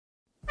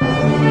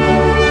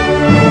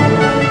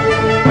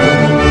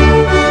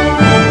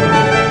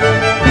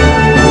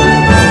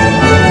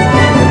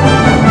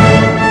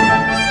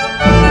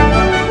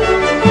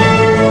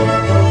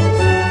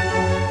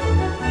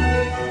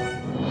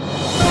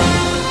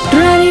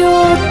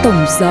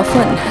Tổng Giáo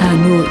phận Hà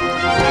Nội.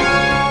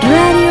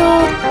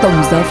 Radio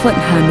Tổng Giáo phận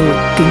Hà Nội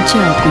kính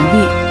chào quý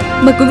vị.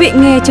 Mời quý vị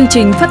nghe chương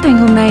trình phát thanh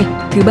hôm nay,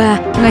 thứ ba,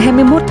 ngày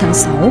 21 tháng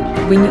 6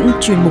 với những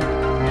chuyên mục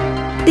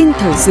tin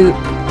thời sự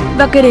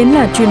và kế đến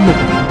là chuyên mục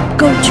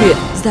câu chuyện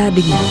gia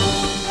đình.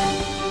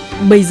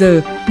 Bây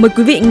giờ, mời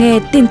quý vị nghe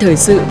tin thời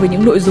sự với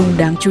những nội dung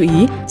đáng chú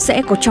ý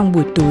sẽ có trong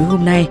buổi tối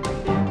hôm nay.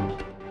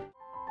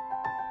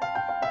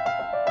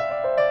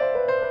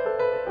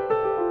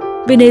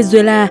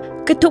 Venezuela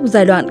kết thúc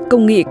giai đoạn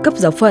công nghị cấp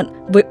giáo phận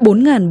với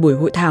 4.000 buổi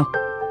hội thảo.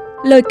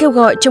 Lời kêu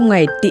gọi trong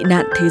ngày tị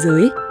nạn thế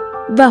giới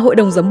và Hội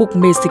đồng Giám mục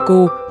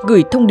Mexico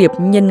gửi thông điệp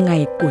nhân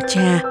ngày của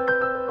cha.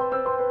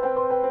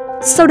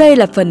 Sau đây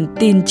là phần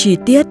tin chi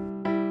tiết.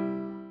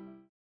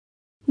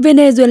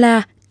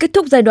 Venezuela kết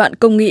thúc giai đoạn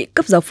công nghị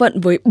cấp giáo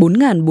phận với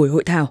 4.000 buổi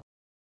hội thảo.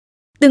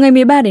 Từ ngày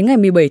 13 đến ngày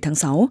 17 tháng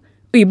 6,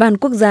 Ủy ban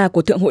Quốc gia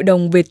của Thượng Hội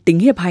đồng về tính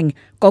hiệp hành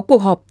có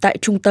cuộc họp tại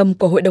trung tâm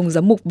của Hội đồng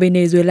Giám mục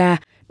Venezuela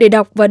để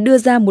đọc và đưa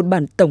ra một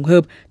bản tổng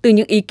hợp từ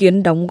những ý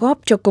kiến đóng góp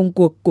cho công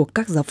cuộc của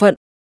các giáo phận.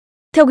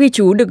 Theo ghi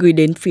chú được gửi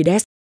đến Fides,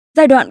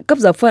 giai đoạn cấp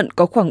giáo phận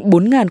có khoảng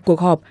 4.000 cuộc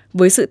họp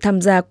với sự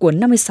tham gia của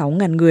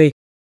 56.000 người.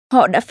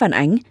 Họ đã phản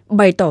ánh,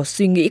 bày tỏ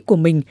suy nghĩ của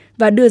mình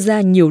và đưa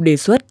ra nhiều đề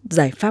xuất,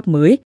 giải pháp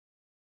mới.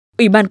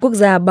 Ủy ban quốc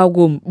gia bao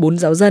gồm 4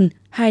 giáo dân,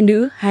 2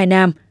 nữ, 2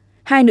 nam,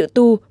 2 nữ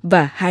tu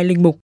và 2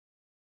 linh mục.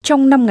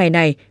 Trong 5 ngày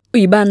này,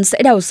 Ủy ban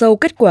sẽ đào sâu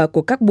kết quả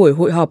của các buổi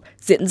hội họp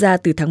diễn ra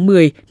từ tháng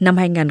 10 năm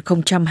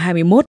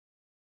 2021.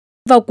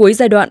 Vào cuối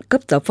giai đoạn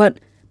cấp giáo phận,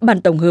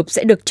 bản tổng hợp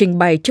sẽ được trình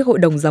bày trước Hội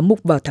đồng Giám mục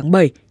vào tháng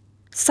 7.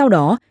 Sau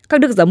đó, các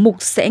đức giám mục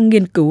sẽ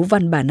nghiên cứu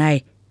văn bản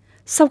này.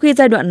 Sau khi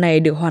giai đoạn này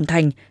được hoàn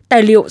thành,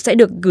 tài liệu sẽ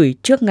được gửi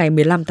trước ngày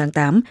 15 tháng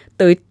 8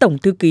 tới Tổng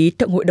thư ký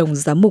Thượng Hội đồng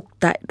Giám mục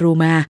tại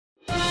Roma.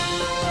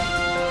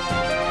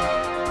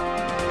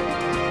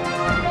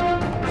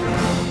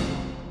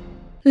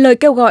 Lời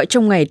kêu gọi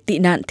trong ngày tị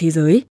nạn thế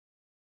giới.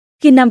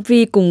 Khi Nam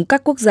Phi cùng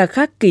các quốc gia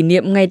khác kỷ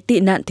niệm ngày tị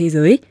nạn thế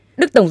giới,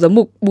 Đức Tổng giám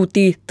mục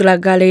Buti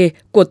Tlagale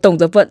của Tổng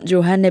giáo phận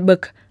Johannesburg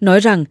nói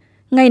rằng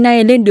ngày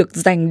này nên được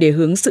dành để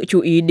hướng sự chú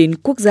ý đến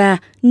quốc gia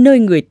nơi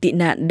người tị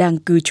nạn đang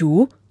cư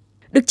trú.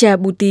 Đức cha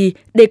Buti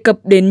đề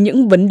cập đến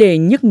những vấn đề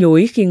nhức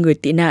nhối khi người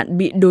tị nạn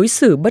bị đối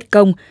xử bất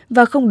công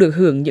và không được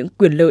hưởng những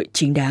quyền lợi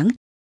chính đáng.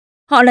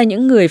 Họ là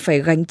những người phải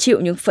gánh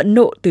chịu những phẫn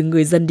nộ từ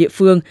người dân địa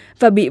phương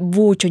và bị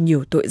vu cho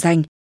nhiều tội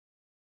danh.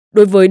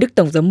 Đối với Đức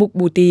Tổng giám mục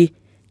Buti,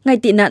 ngày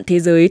tị nạn thế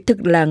giới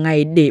thực là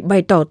ngày để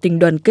bày tỏ tình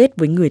đoàn kết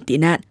với người tị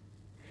nạn.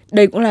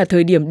 Đây cũng là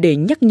thời điểm để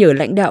nhắc nhở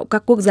lãnh đạo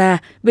các quốc gia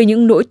về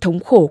những nỗi thống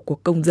khổ của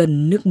công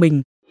dân nước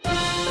mình.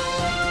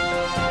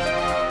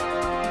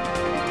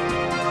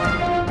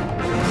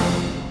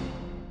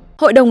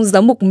 Hội đồng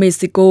Giám mục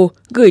Mexico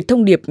gửi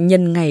thông điệp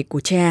nhân ngày của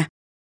cha.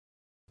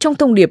 Trong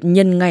thông điệp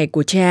nhân ngày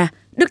của cha,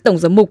 Đức Tổng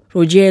giám mục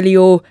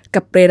Rogelio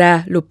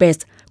Cabrera Lopez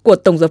của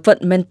Tổng giáo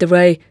phận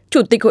Monterrey,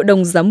 Chủ tịch Hội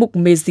đồng Giám mục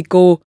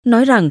Mexico,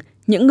 nói rằng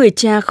những người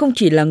cha không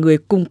chỉ là người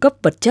cung cấp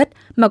vật chất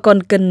mà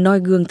còn cần noi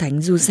gương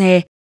Thánh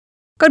Giuse.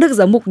 Các đức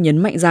giám mục nhấn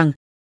mạnh rằng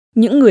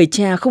những người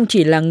cha không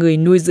chỉ là người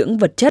nuôi dưỡng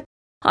vật chất,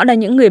 họ là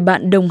những người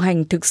bạn đồng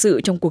hành thực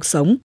sự trong cuộc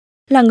sống,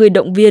 là người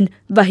động viên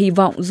và hy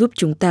vọng giúp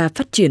chúng ta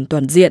phát triển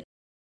toàn diện.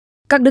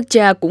 Các đức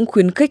cha cũng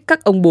khuyến khích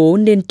các ông bố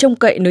nên trông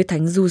cậy nơi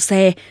Thánh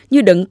Giuse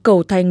như đấng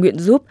cầu thay nguyện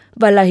giúp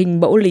và là hình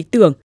mẫu lý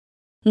tưởng.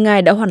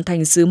 Ngài đã hoàn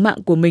thành sứ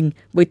mạng của mình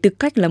với tư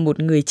cách là một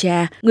người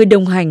cha, người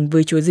đồng hành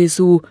với Chúa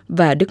Giêsu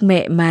và Đức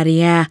Mẹ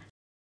Maria.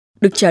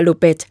 Đức cha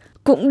Lopez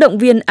cũng động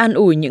viên an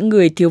ủi những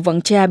người thiếu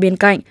vắng cha bên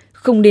cạnh,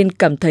 không nên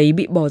cảm thấy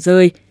bị bỏ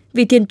rơi,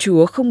 vì Thiên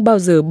Chúa không bao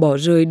giờ bỏ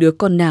rơi đứa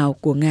con nào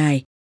của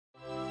Ngài.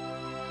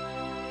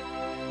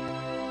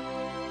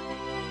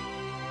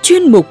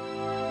 Chuyên mục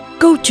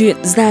Câu chuyện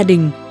gia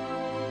đình.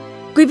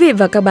 Quý vị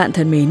và các bạn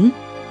thân mến,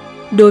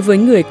 đối với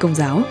người Công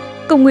giáo,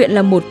 cầu nguyện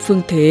là một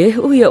phương thế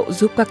hữu hiệu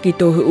giúp các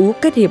Kitô hữu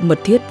kết hiệp mật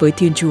thiết với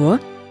Thiên Chúa.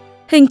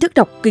 Hình thức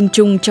đọc kinh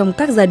chung trong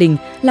các gia đình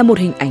là một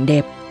hình ảnh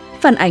đẹp,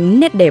 phản ánh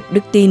nét đẹp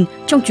đức tin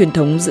trong truyền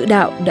thống giữ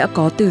đạo đã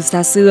có từ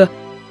xa xưa,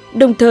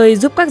 đồng thời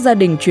giúp các gia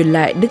đình truyền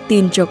lại đức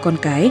tin cho con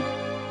cái.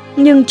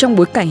 Nhưng trong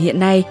bối cảnh hiện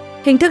nay,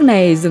 hình thức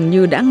này dường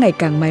như đã ngày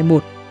càng mai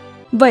một.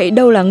 Vậy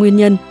đâu là nguyên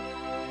nhân?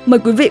 Mời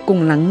quý vị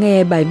cùng lắng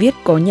nghe bài viết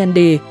có nhan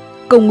đề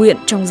Cầu nguyện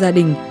trong gia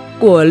đình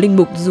của Linh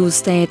mục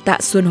Giuse Tạ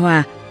Xuân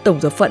Hòa,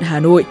 Tổng giáo phận Hà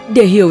Nội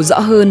để hiểu rõ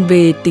hơn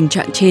về tình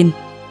trạng trên.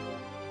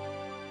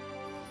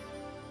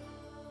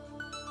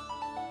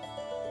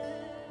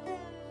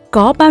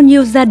 Có bao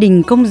nhiêu gia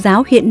đình Công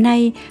giáo hiện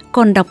nay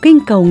còn đọc kinh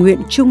cầu nguyện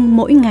chung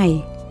mỗi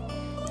ngày?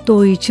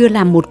 Tôi chưa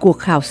làm một cuộc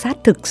khảo sát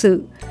thực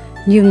sự,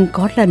 nhưng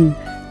có lần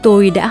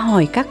tôi đã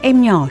hỏi các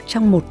em nhỏ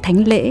trong một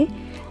thánh lễ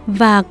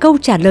và câu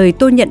trả lời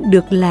tôi nhận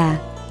được là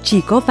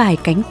chỉ có vài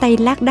cánh tay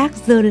lác đác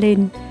giơ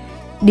lên.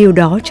 Điều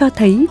đó cho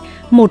thấy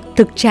một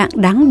thực trạng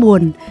đáng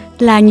buồn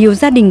là nhiều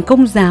gia đình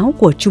Công giáo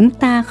của chúng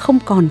ta không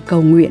còn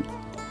cầu nguyện.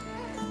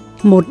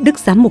 Một đức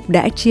giám mục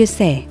đã chia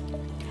sẻ,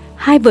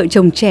 2 vợ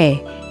chồng trẻ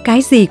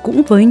cái gì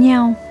cũng với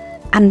nhau,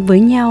 ăn với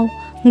nhau,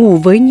 ngủ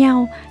với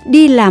nhau,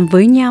 đi làm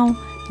với nhau,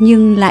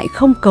 nhưng lại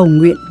không cầu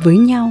nguyện với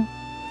nhau.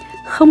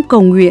 Không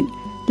cầu nguyện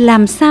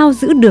làm sao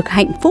giữ được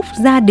hạnh phúc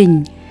gia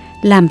đình,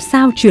 làm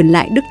sao truyền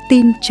lại đức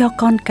tin cho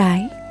con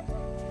cái.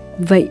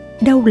 Vậy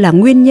đâu là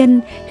nguyên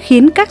nhân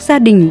khiến các gia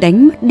đình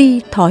đánh mất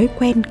đi thói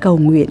quen cầu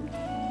nguyện?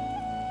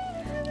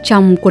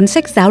 Trong cuốn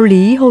sách giáo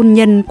lý hôn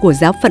nhân của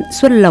Giáo phận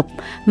Xuân Lộc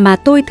mà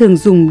tôi thường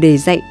dùng để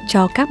dạy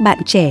cho các bạn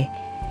trẻ,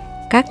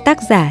 các tác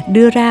giả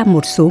đưa ra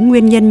một số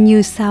nguyên nhân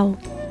như sau.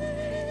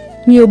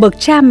 Nhiều bậc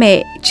cha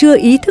mẹ chưa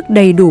ý thức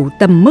đầy đủ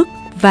tầm mức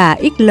và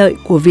ích lợi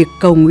của việc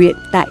cầu nguyện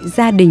tại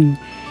gia đình,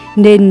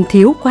 nên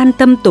thiếu quan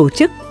tâm tổ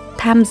chức,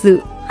 tham dự,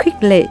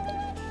 khích lệ.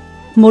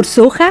 Một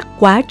số khác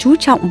quá chú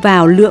trọng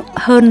vào lượng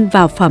hơn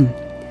vào phẩm.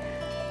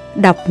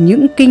 Đọc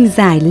những kinh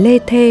dài lê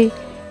thê,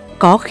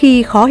 có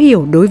khi khó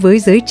hiểu đối với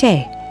giới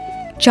trẻ,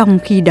 trong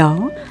khi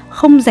đó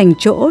không dành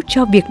chỗ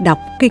cho việc đọc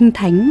kinh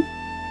thánh,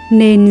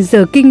 nên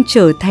giờ kinh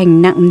trở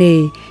thành nặng nề,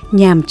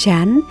 nhàm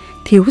chán,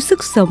 thiếu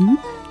sức sống,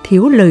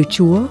 thiếu lời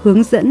Chúa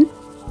hướng dẫn.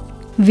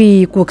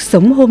 Vì cuộc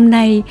sống hôm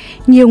nay,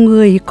 nhiều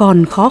người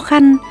còn khó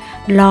khăn,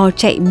 lo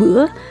chạy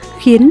bữa,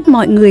 khiến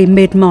mọi người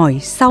mệt mỏi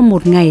sau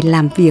một ngày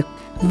làm việc.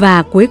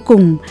 Và cuối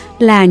cùng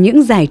là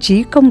những giải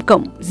trí công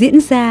cộng diễn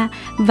ra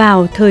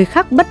vào thời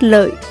khắc bất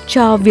lợi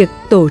cho việc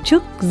tổ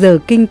chức giờ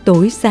kinh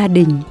tối gia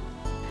đình.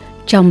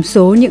 Trong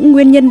số những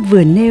nguyên nhân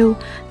vừa nêu,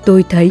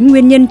 tôi thấy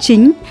nguyên nhân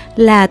chính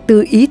là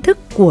từ ý thức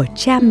của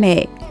cha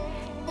mẹ.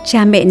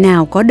 Cha mẹ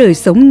nào có đời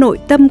sống nội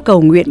tâm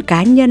cầu nguyện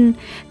cá nhân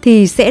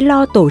thì sẽ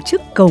lo tổ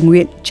chức cầu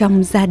nguyện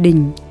trong gia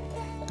đình.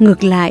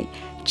 Ngược lại,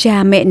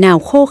 cha mẹ nào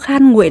khô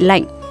khan nguội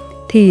lạnh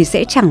thì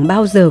sẽ chẳng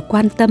bao giờ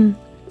quan tâm.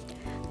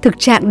 Thực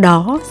trạng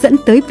đó dẫn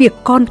tới việc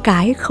con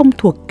cái không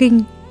thuộc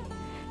kinh.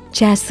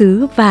 Cha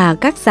xứ và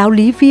các giáo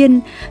lý viên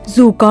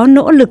dù có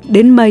nỗ lực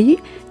đến mấy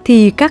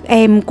thì các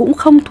em cũng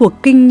không thuộc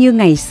kinh như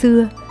ngày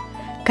xưa.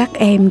 Các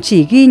em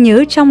chỉ ghi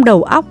nhớ trong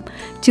đầu óc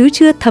chứ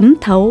chưa thấm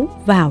thấu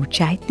vào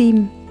trái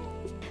tim.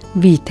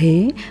 Vì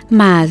thế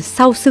mà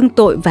sau xưng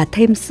tội và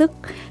thêm sức,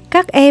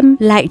 các em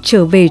lại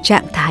trở về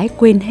trạng thái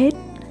quên hết.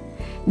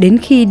 Đến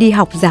khi đi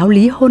học giáo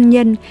lý hôn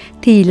nhân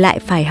thì lại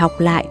phải học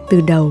lại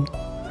từ đầu.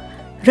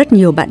 Rất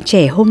nhiều bạn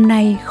trẻ hôm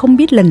nay không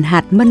biết lần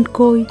hạt mân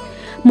côi,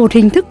 một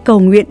hình thức cầu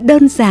nguyện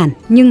đơn giản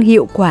nhưng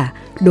hiệu quả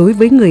đối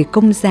với người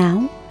Công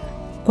giáo.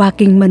 Qua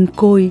kinh mân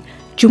côi,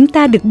 chúng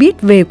ta được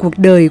biết về cuộc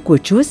đời của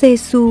Chúa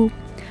Giêsu.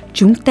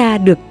 Chúng ta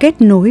được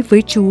kết nối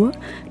với Chúa,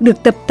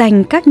 được tập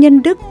tành các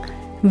nhân đức,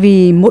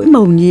 vì mỗi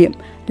mầu nhiệm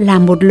là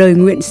một lời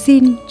nguyện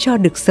xin cho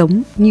được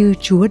sống như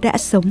Chúa đã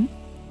sống.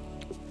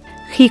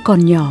 Khi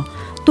còn nhỏ,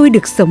 tôi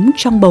được sống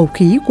trong bầu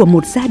khí của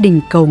một gia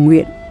đình cầu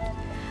nguyện.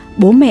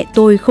 Bố mẹ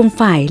tôi không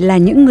phải là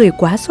những người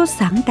quá sốt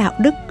sáng đạo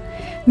đức,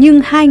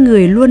 nhưng hai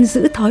người luôn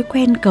giữ thói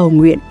quen cầu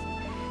nguyện.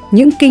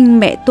 Những kinh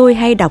mẹ tôi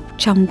hay đọc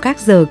trong các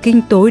giờ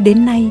kinh tối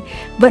đến nay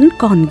vẫn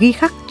còn ghi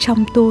khắc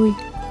trong tôi.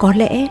 Có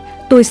lẽ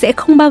tôi sẽ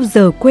không bao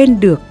giờ quên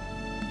được.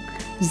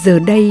 Giờ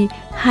đây,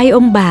 hai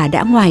ông bà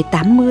đã ngoài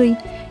 80,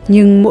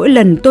 nhưng mỗi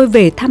lần tôi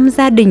về thăm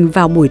gia đình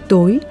vào buổi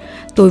tối,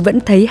 tôi vẫn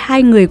thấy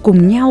hai người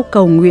cùng nhau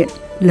cầu nguyện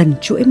lần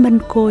chuỗi mân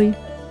côi.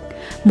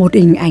 Một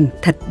hình ảnh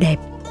thật đẹp.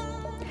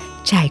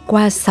 Trải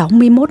qua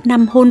 61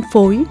 năm hôn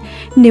phối,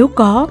 nếu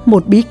có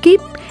một bí kíp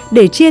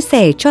để chia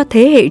sẻ cho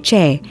thế hệ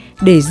trẻ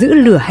để giữ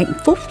lửa hạnh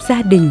phúc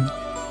gia đình,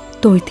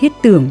 tôi thiết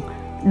tưởng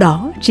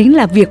đó chính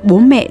là việc bố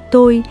mẹ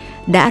tôi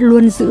đã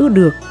luôn giữ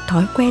được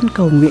thói quen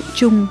cầu nguyện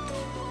chung.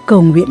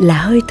 Cầu nguyện là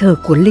hơi thở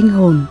của linh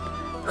hồn,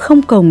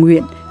 không cầu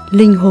nguyện,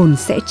 linh hồn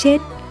sẽ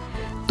chết.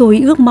 Tôi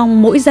ước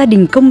mong mỗi gia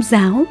đình Công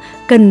giáo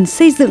cần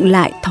xây dựng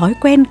lại thói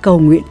quen cầu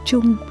nguyện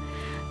chung.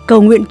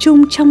 Cầu nguyện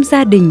chung trong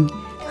gia đình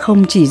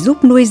không chỉ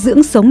giúp nuôi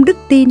dưỡng sống đức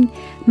tin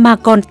mà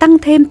còn tăng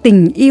thêm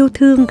tình yêu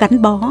thương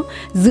gắn bó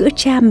giữa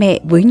cha mẹ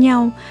với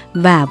nhau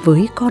và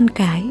với con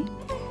cái.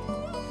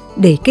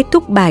 Để kết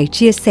thúc bài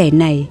chia sẻ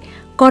này,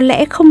 có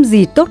lẽ không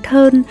gì tốt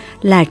hơn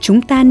là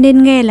chúng ta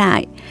nên nghe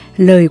lại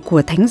lời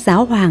của Thánh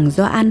Giáo Hoàng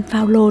Gioan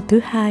Phaolô thứ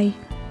hai.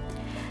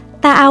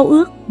 Ta ao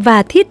ước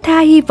và thiết tha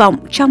hy vọng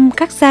trong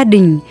các gia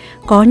đình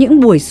có những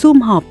buổi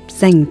sum họp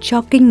dành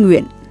cho kinh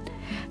nguyện.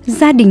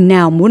 Gia đình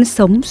nào muốn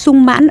sống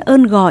sung mãn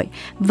ơn gọi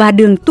và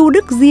đường tu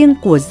đức riêng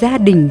của gia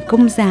đình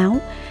Công giáo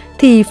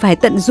thì phải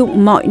tận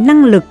dụng mọi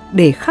năng lực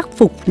để khắc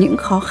phục những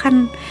khó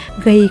khăn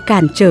gây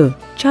cản trở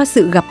cho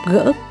sự gặp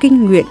gỡ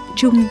kinh nguyện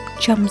chung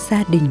trong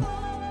gia đình.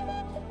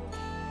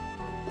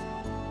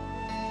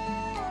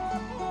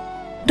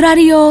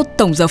 Radio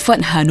Tổng Giáo phận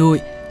Hà Nội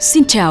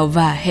xin chào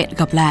và hẹn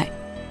gặp lại.